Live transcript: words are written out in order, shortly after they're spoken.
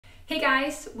Hey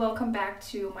guys, welcome back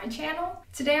to my channel.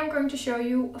 Today I'm going to show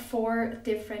you 4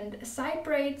 different side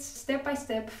braids step by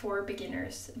step for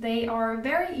beginners. They are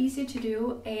very easy to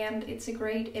do and it's a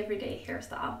great everyday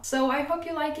hairstyle. So I hope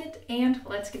you like it and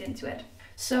let's get into it.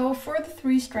 So for the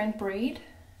 3-strand braid,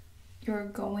 you're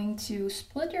going to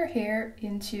split your hair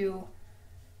into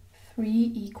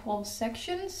 3 equal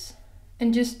sections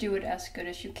and just do it as good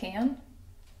as you can.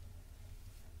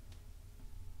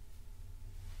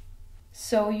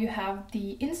 So you have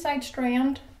the inside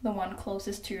strand, the one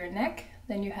closest to your neck,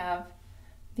 then you have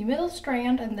the middle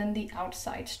strand and then the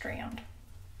outside strand.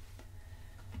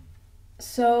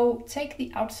 So take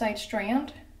the outside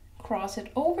strand, cross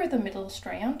it over the middle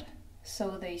strand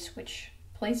so they switch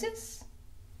places,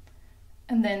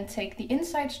 and then take the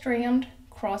inside strand,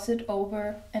 cross it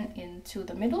over and into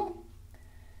the middle,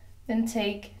 then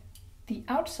take the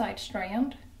outside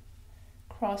strand,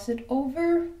 cross it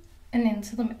over and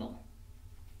into the middle.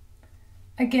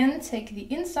 Again, take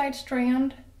the inside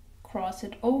strand, cross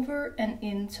it over and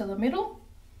into the middle.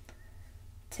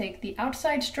 Take the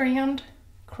outside strand,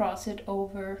 cross it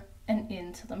over and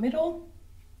into the middle.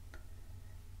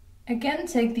 Again,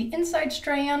 take the inside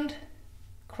strand,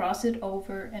 cross it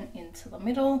over and into the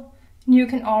middle. You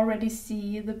can already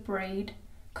see the braid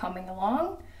coming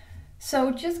along.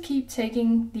 So just keep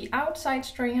taking the outside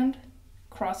strand,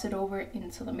 cross it over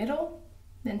into the middle,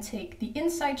 then take the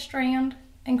inside strand,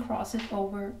 and cross it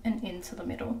over and into the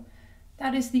middle.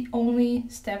 That is the only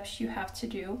steps you have to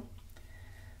do.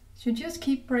 So just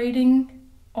keep braiding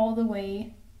all the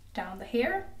way down the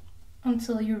hair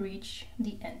until you reach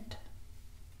the end.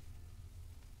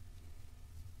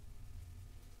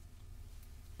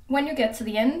 When you get to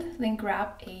the end, then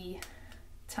grab a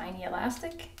tiny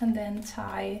elastic and then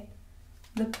tie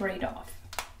the braid off.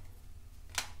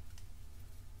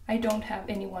 I don't have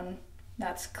anyone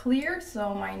that's clear,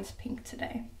 so mine's pink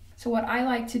today. So what I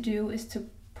like to do is to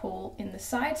pull in the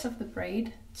sides of the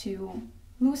braid to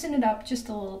loosen it up just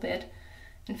a little bit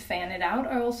and fan it out.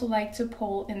 I also like to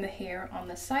pull in the hair on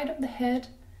the side of the head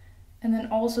and then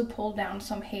also pull down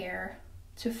some hair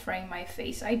to frame my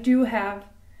face. I do have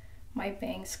my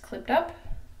bangs clipped up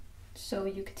so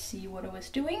you could see what I was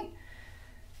doing,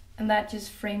 and that just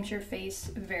frames your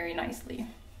face very nicely.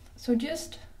 So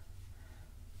just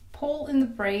pull in the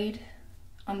braid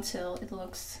until it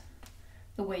looks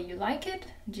the way you like it.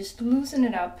 Just loosen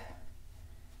it up.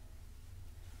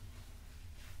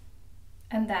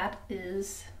 And that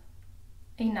is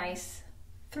a nice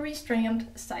 3-strand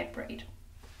side braid.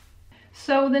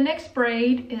 So the next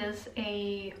braid is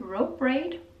a rope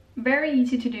braid. Very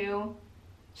easy to do,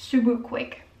 super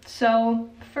quick. So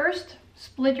first,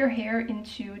 split your hair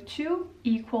into 2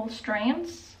 equal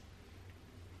strands.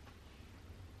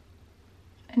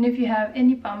 And if you have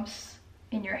any bumps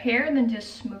in your hair, then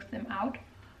just smooth them out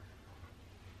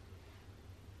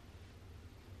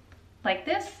like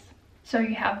this. So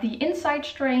you have the inside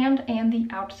strand and the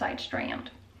outside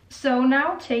strand. So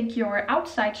now take your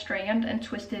outside strand and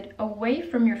twist it away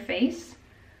from your face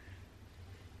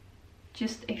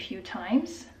just a few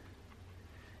times.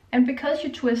 And because you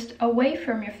twist away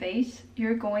from your face,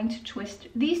 you're going to twist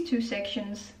these 2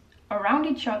 sections around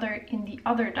each other in the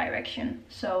other direction,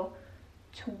 so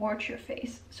towards your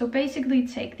face. So basically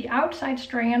take the outside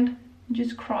strand and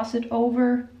just cross it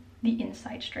over the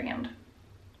inside strand.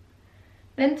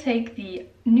 Then take the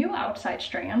new outside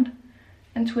strand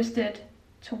and twist it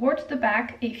towards the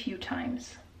back a few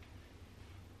times.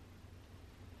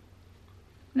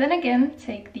 Then again,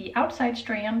 take the outside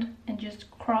strand and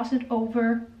just cross it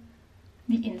over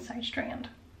the inside strand.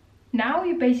 Now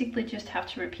you basically just have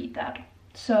to repeat that.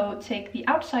 So take the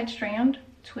outside strand,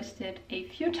 twist it a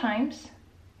few times,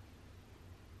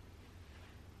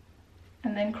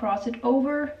 and then cross it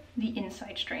over the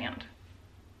inside strand.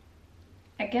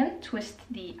 Again, twist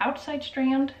the outside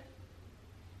strand,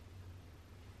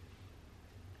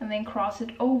 and then cross it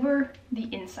over the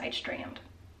inside strand.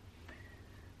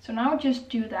 So now just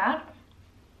do that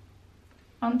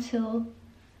until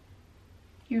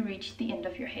you reach the end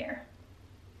of your hair.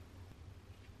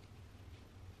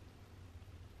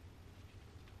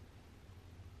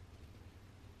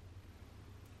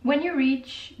 When you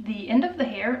reach the end of the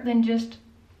hair, then just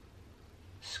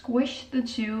squish the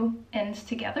 2 ends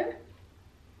together.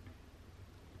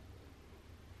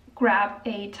 Grab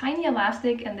a tiny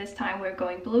elastic, and this time we're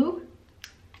going blue,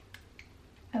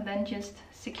 and then just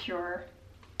secure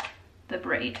the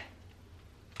braid.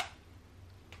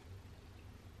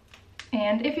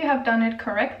 And if you have done it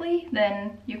correctly,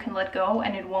 then you can let go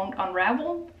and it won't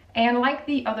unravel. And like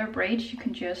the other braids, you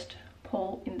can just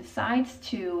pull in the sides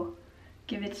to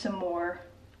give it some more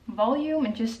volume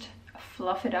and just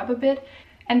fluff it up a bit.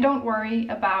 And don't worry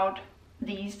about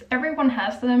these. Everyone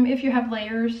has them. If you have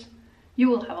layers, you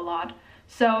will have a lot.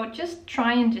 So just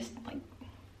try and just like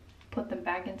put them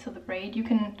back into the braid. You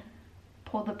can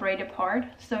pull the braid apart.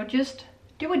 So just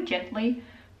do it gently,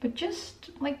 but just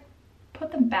like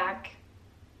put them back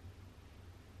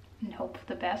and hope for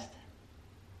the best.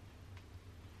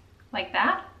 Like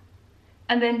that.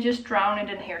 And then just drown it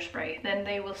in hairspray. Then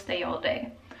they will stay all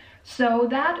day. So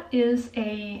that is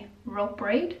a rope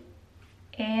braid.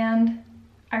 And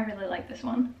I really like this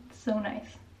one. It's so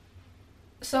nice.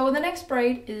 So the next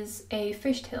braid is a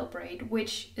fishtail braid,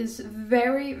 which is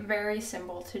very, very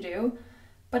simple to do,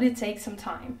 but it takes some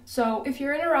time. So if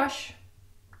you're in a rush,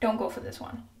 don't go for this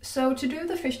one. So to do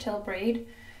the fishtail braid,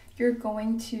 you're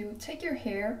going to take your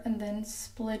hair and then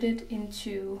split it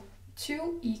into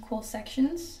 2 equal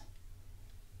sections,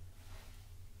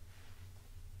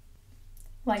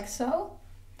 like so.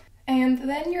 And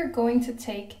then you're going to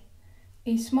take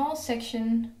a small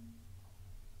section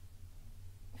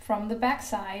from the back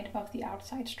side of the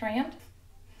outside strand,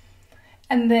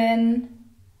 and then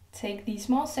take the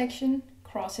small section,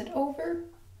 cross it over,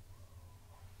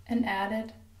 and add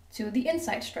it to the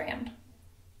inside strand.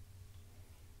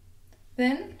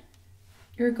 Then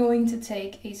you're going to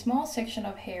take a small section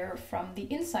of hair from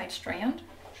the inside strand,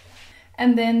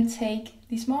 and then take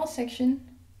the small section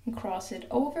and cross it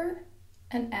over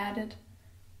and add it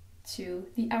to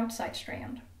the outside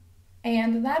strand.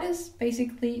 And that is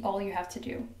basically all you have to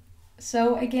do.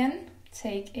 So again,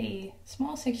 take a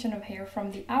small section of hair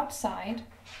from the outside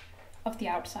of the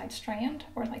outside strand,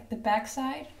 or like the back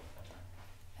side,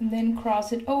 and then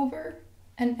cross it over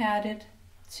and add it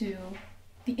to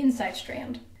the inside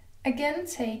strand. Again,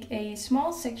 take a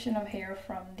small section of hair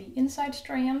from the inside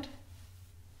strand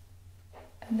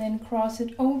and then cross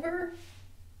it over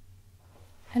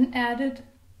and add it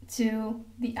to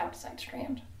the outside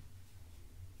strand.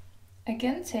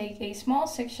 Again, take a small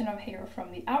section of hair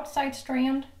from the outside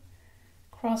strand,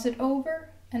 cross it over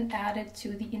and add it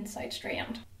to the inside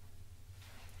strand.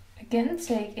 Again,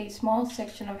 take a small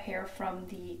section of hair from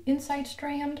the inside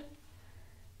strand,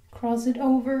 cross it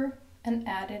over and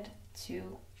add it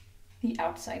to the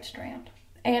outside strand.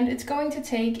 And it's going to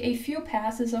take a few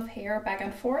passes of hair back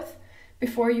and forth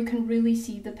before you can really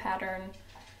see the pattern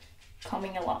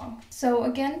coming along. So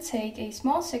again, take a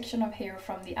small section of hair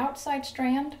from the outside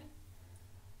strand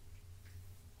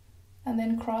and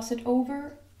then cross it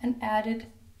over and add it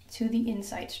to the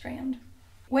inside strand.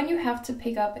 When you have to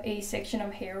pick up a section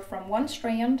of hair from one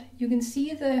strand, you can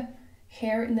see the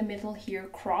hair in the middle here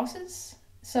crosses.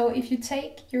 So if you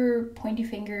take your pointy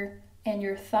finger and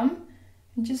your thumb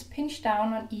and just pinch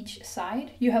down on each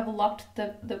side, you have locked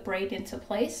the braid into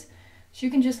place. So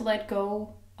you can just let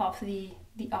go of the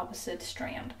opposite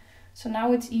strand. So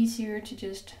now it's easier to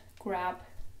just grab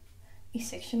a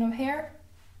section of hair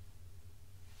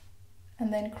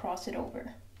and then cross it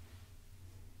over.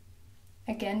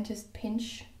 Again, just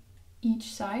pinch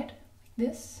each side like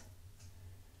this,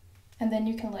 and then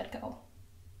you can let go.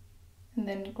 And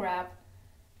then grab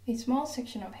a small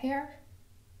section of hair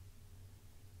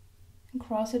and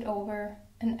cross it over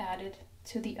and add it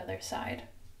to the other side.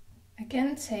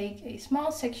 Again, take a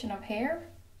small section of hair,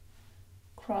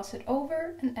 cross it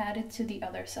over and add it to the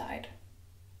other side.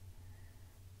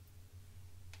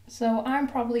 So I'm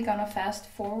probably gonna fast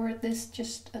forward this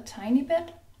just a tiny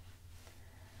bit,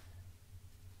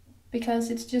 because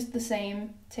it's just the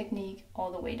same technique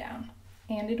all the way down,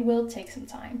 and it will take some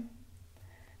time.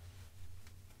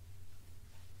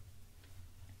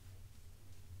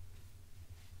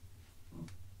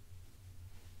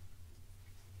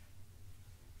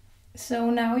 So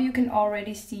now you can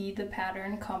already see the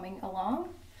pattern coming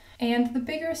along, and the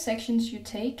bigger sections you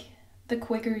take, the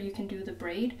quicker you can do the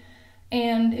braid.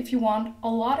 And if you want a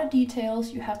lot of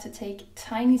details, you have to take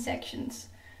tiny sections.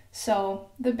 So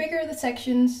the bigger the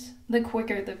sections, the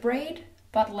quicker the braid,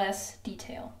 but less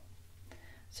detail.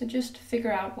 So just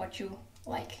figure out what you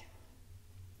like.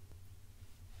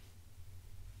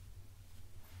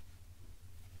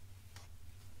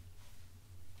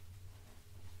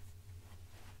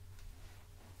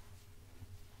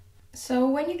 So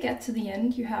when you get to the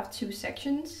end, you have 2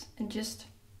 sections, and just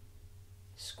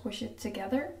squish it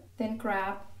together. Then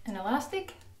grab an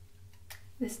elastic,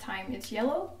 this time it's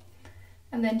yellow,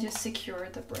 and then just secure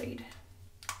the braid.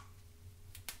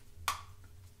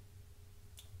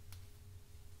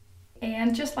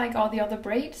 And just like all the other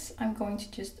braids, I'm going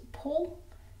to just pull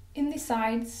in the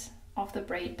sides of the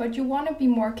braid, but you want to be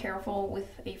more careful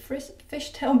with a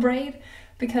fishtail braid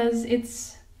because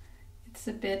it's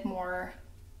a bit more,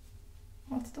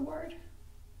 what's the word?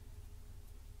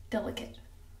 Delicate.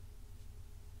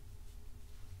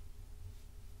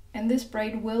 and this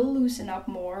braid will loosen up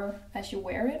more as you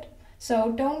wear it.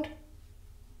 So don't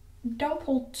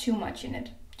pull too much in it,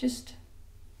 just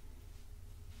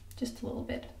a little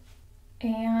bit.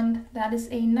 And that is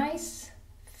a nice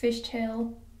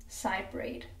fishtail side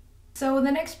braid. So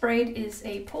the next braid is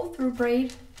a pull through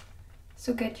braid.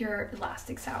 So get your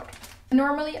elastics out.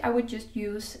 Normally I would just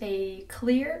use a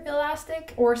clear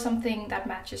elastic or something that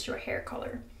matches your hair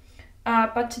color.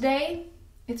 But today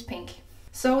it's pink.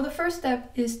 So the first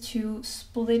step is to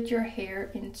split your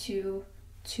hair into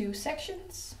 2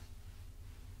 sections.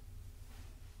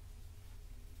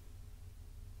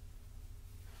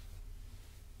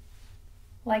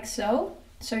 Like so.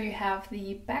 So you have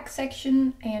the back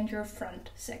section and your front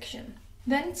section.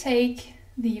 Then take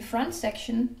the front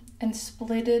section and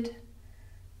split it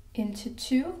into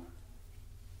 2,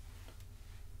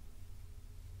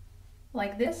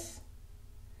 like this.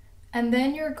 And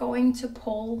then you're going to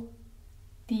pull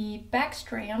the back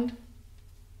strand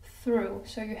through.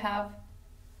 So you have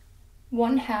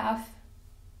 1/2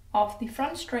 of the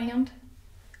front strand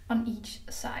on each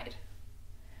side.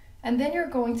 And then you're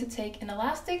going to take an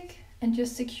elastic and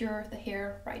just secure the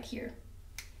hair right here.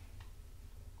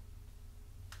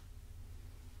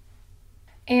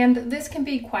 And this can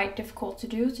be quite difficult to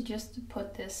do, so just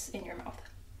put this in your mouth.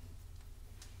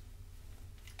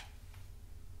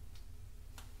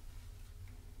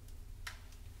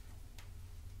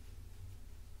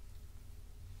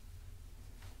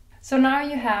 So now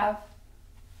you have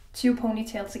 2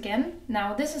 ponytails again.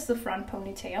 Now this is the front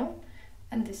ponytail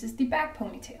and this is the back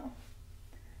ponytail.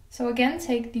 So again,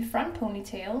 take the front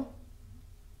ponytail,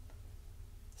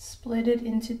 split it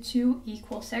into 2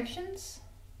 equal sections,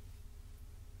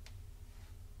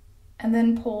 and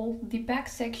then pull the back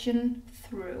section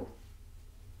through.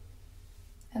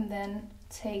 And then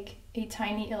take a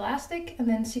tiny elastic and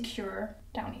then secure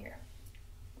down here.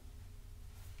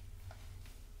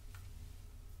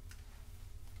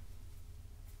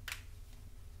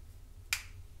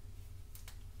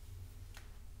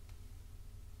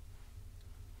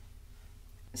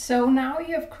 So now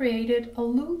you have created a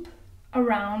loop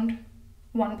around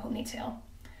 1 ponytail.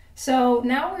 So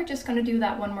now we're just going to do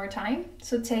that one more time.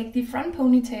 So take the front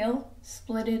ponytail,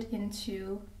 split it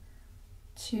into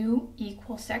 2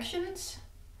 equal sections,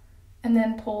 and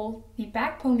then pull the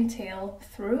back ponytail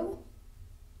through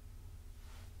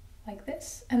like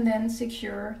this, and then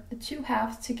secure the 2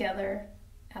 halves together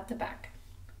at the back.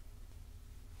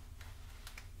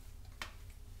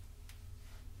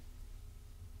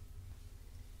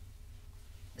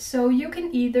 So you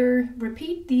can either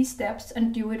repeat these steps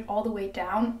and do it all the way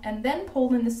down and then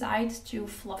pull in the sides to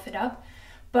fluff it up,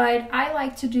 but I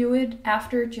like to do it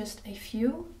after just a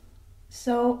few.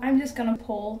 So I'm just gonna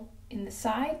pull in the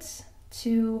sides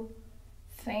to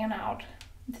fan out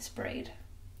this braid.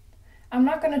 I'm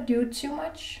not gonna do too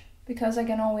much because I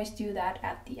can always do that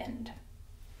at the end.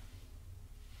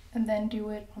 And then do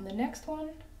it on the next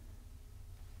one.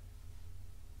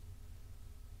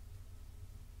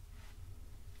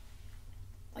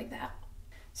 Like that.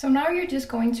 So now you're just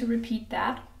going to repeat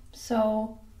that.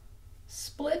 So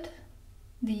split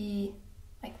the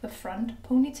front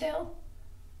ponytail,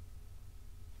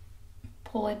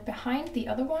 pull it behind the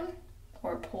other one,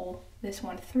 or pull this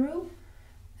one through,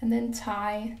 and then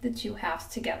tie the 2 halves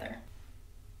together.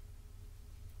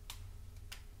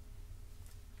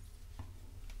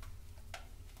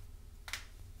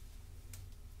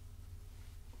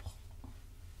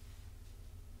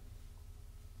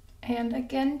 And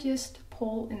again, just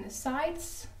pull in the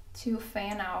sides to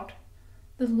fan out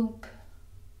the loop.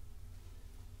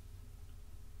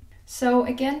 So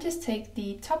again, just take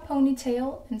the top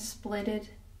ponytail and split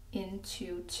it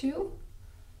into 2.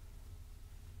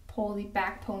 Pull the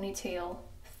back ponytail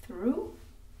through,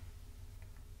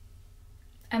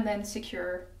 and then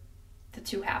secure the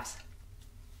 2 halves.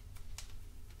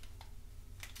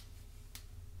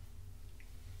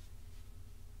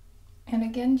 And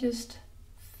again, just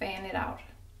fan it out.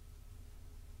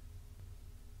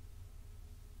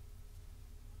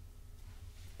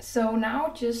 So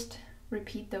now just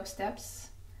repeat those steps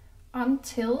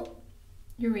until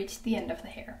you reach the end of the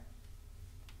hair.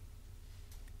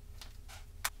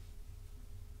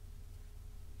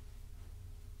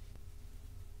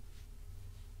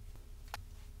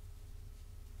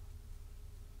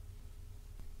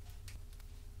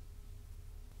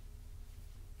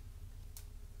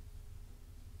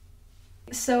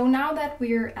 So now that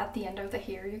we're at the end of the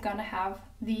hair, you're gonna have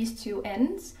these 2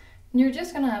 ends, and you're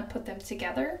just gonna put them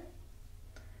together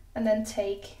and then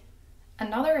take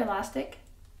another elastic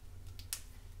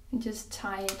and just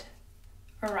tie it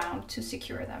around to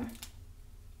secure them.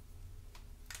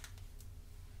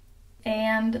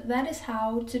 And that is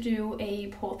how to do a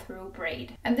pull-through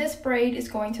braid. And this braid is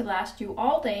going to last you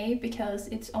all day because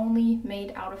it's only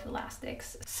made out of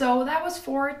elastics. So that was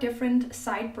 4 different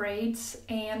side braids,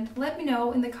 and let me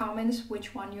know in the comments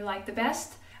which one you like the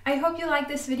best. I hope you like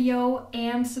this video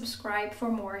and subscribe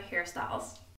for more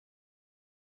hairstyles.